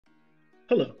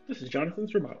Hello, this is Jonathan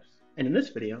with ROBOTIS, and in this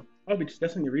video, I'll be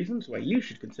discussing the reasons why you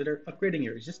should consider upgrading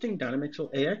your existing DYNAMIXEL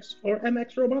AX or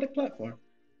MX robotic platform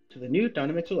to the new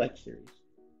DYNAMIXEL X Series.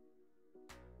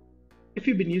 If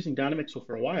you've been using DYNAMIXEL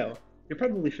for a while, you're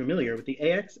probably familiar with the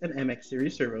AX and MX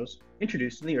series servos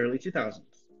introduced in the early 2000s.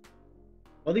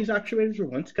 While these actuators were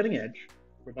once cutting edge,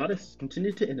 ROBOTIS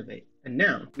continued to innovate, and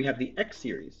now we have the X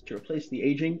Series to replace the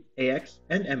aging AX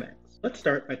and MX. Let's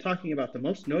start by talking about the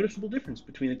most noticeable difference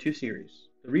between the two series,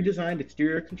 the redesigned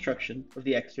exterior construction of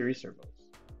the X Series servos.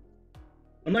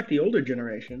 Unlike the older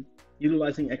generation,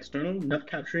 utilizing external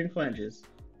nut-capturing flanges,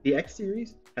 the X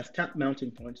Series has tap mounting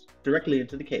points directly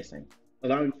into the casing,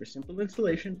 allowing for simple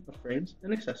installation of frames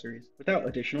and accessories without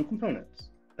additional components.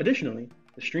 Additionally,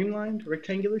 the streamlined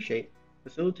rectangular shape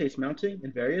facilitates mounting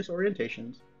in various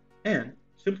orientations and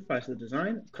simplifies the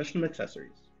design of custom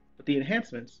accessories. But the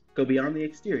enhancements go beyond the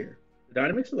exterior. The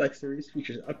DYNAMIXEL X Series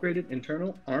features upgraded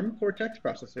internal ARM cortex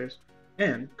processors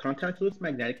and contactless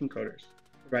magnetic encoders,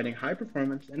 providing high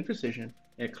performance and precision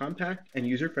in a compact and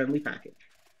user-friendly package.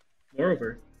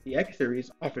 Moreover, the X Series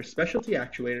offers specialty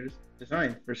actuators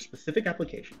designed for specific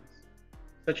applications,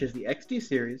 such as the XD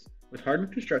Series with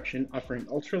hardened construction offering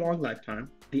ultra-long lifetime,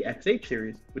 the XH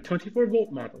Series with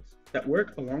 24-volt models that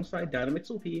work alongside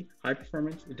DYNAMIXEL P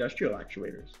high-performance industrial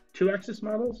actuators, 2-axis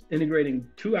models integrating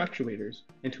 2 actuators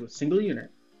into a single unit,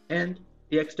 and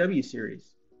the XW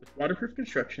Series with waterproof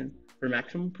construction for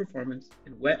maximum performance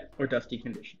in wet or dusty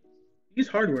conditions. These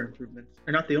hardware improvements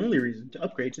are not the only reason to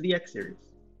upgrade to the X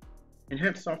Series.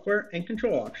 Enhanced software and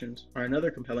control options are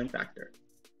another compelling factor.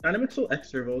 DYNAMIXEL X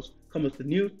servos come with the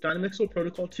new DYNAMIXEL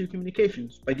Protocol 2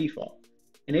 communications by default,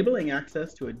 enabling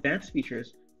access to advanced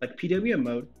features like PWM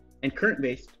mode and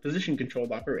current-based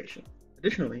position-controlled operation.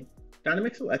 Additionally,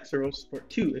 DYNAMIXEL X servos support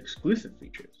 2 exclusive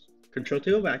features: control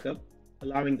table backup,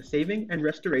 allowing the saving and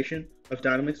restoration of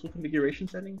DYNAMIXEL configuration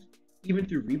settings even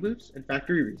through reboots and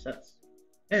factory resets,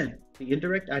 and the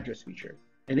indirect address feature,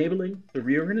 enabling the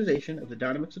reorganization of the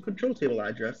DYNAMIXEL control table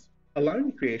address, allowing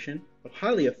the creation of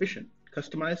highly efficient,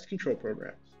 customized control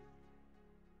programs.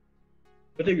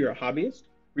 Whether you're a hobbyist,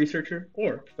 researcher,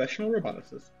 or professional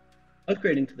roboticist,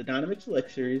 upgrading to the DYNAMIXEL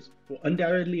X Series will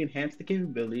undoubtedly enhance the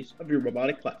capabilities of your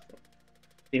robotic platform.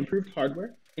 The improved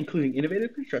hardware, including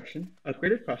innovative construction,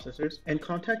 upgraded processors, and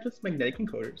contactless magnetic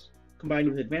encoders, combined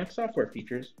with advanced software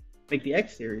features, make the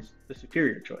X Series the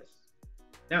superior choice.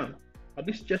 Now, I'll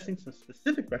be suggesting some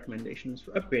specific recommendations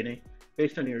for upgrading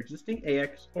based on your existing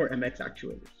AX or MX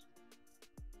actuators.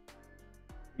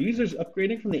 For users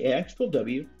upgrading from the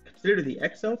AX12W, consider the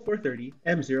XL430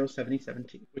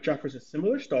 M077T, which offers a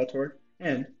similar stall torque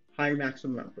and higher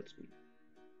maximum output speed.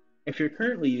 If you're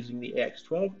currently using the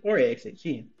AX12 or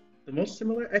AX18, the most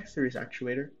similar X Series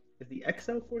actuator is the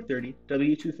XL430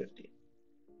 W250,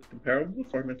 with comparable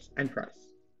performance and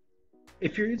price.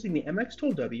 If you're using the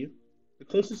MX12W, the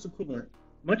closest equivalent,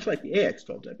 much like the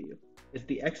AX12W, is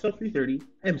the XL330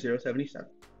 M077.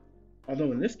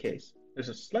 Although in this case, there's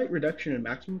a slight reduction in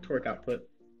maximum torque output,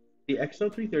 the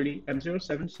XL330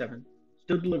 M077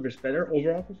 still delivers better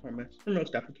overall performance for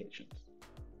most applications.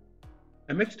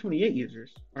 MX28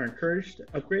 users are encouraged to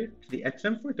upgrade to the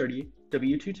XM430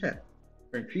 W210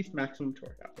 for increased maximum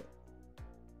torque output.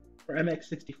 For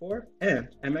MX64 and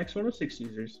MX106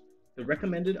 users, the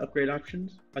recommended upgrade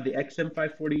options are the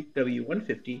XM540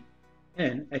 W150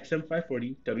 and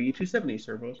XM540 W270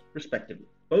 servos, respectively,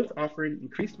 both offering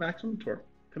increased maximum torque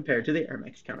compared to their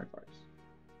MX counterparts.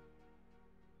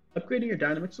 Upgrading your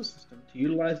DYNAMIXEL system to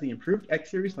utilize the improved X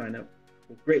Series lineup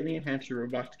will greatly enhance your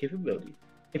robotics capability.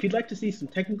 If you'd like to see some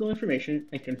technical information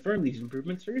and confirm these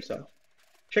improvements for yourself,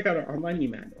 check out our online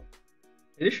e-manual.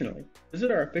 Additionally,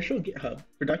 visit our official GitHub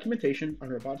for documentation on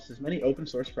ROBOTIS' many open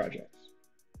source projects.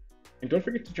 And don't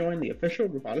forget to join the official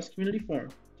ROBOTIS community forum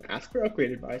to ask for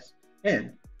upgrade advice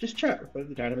and just chat with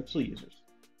other DYNAMIXEL users.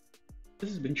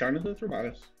 This has been Jonathan with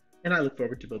ROBOTIS, and I look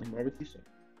forward to building more with you soon.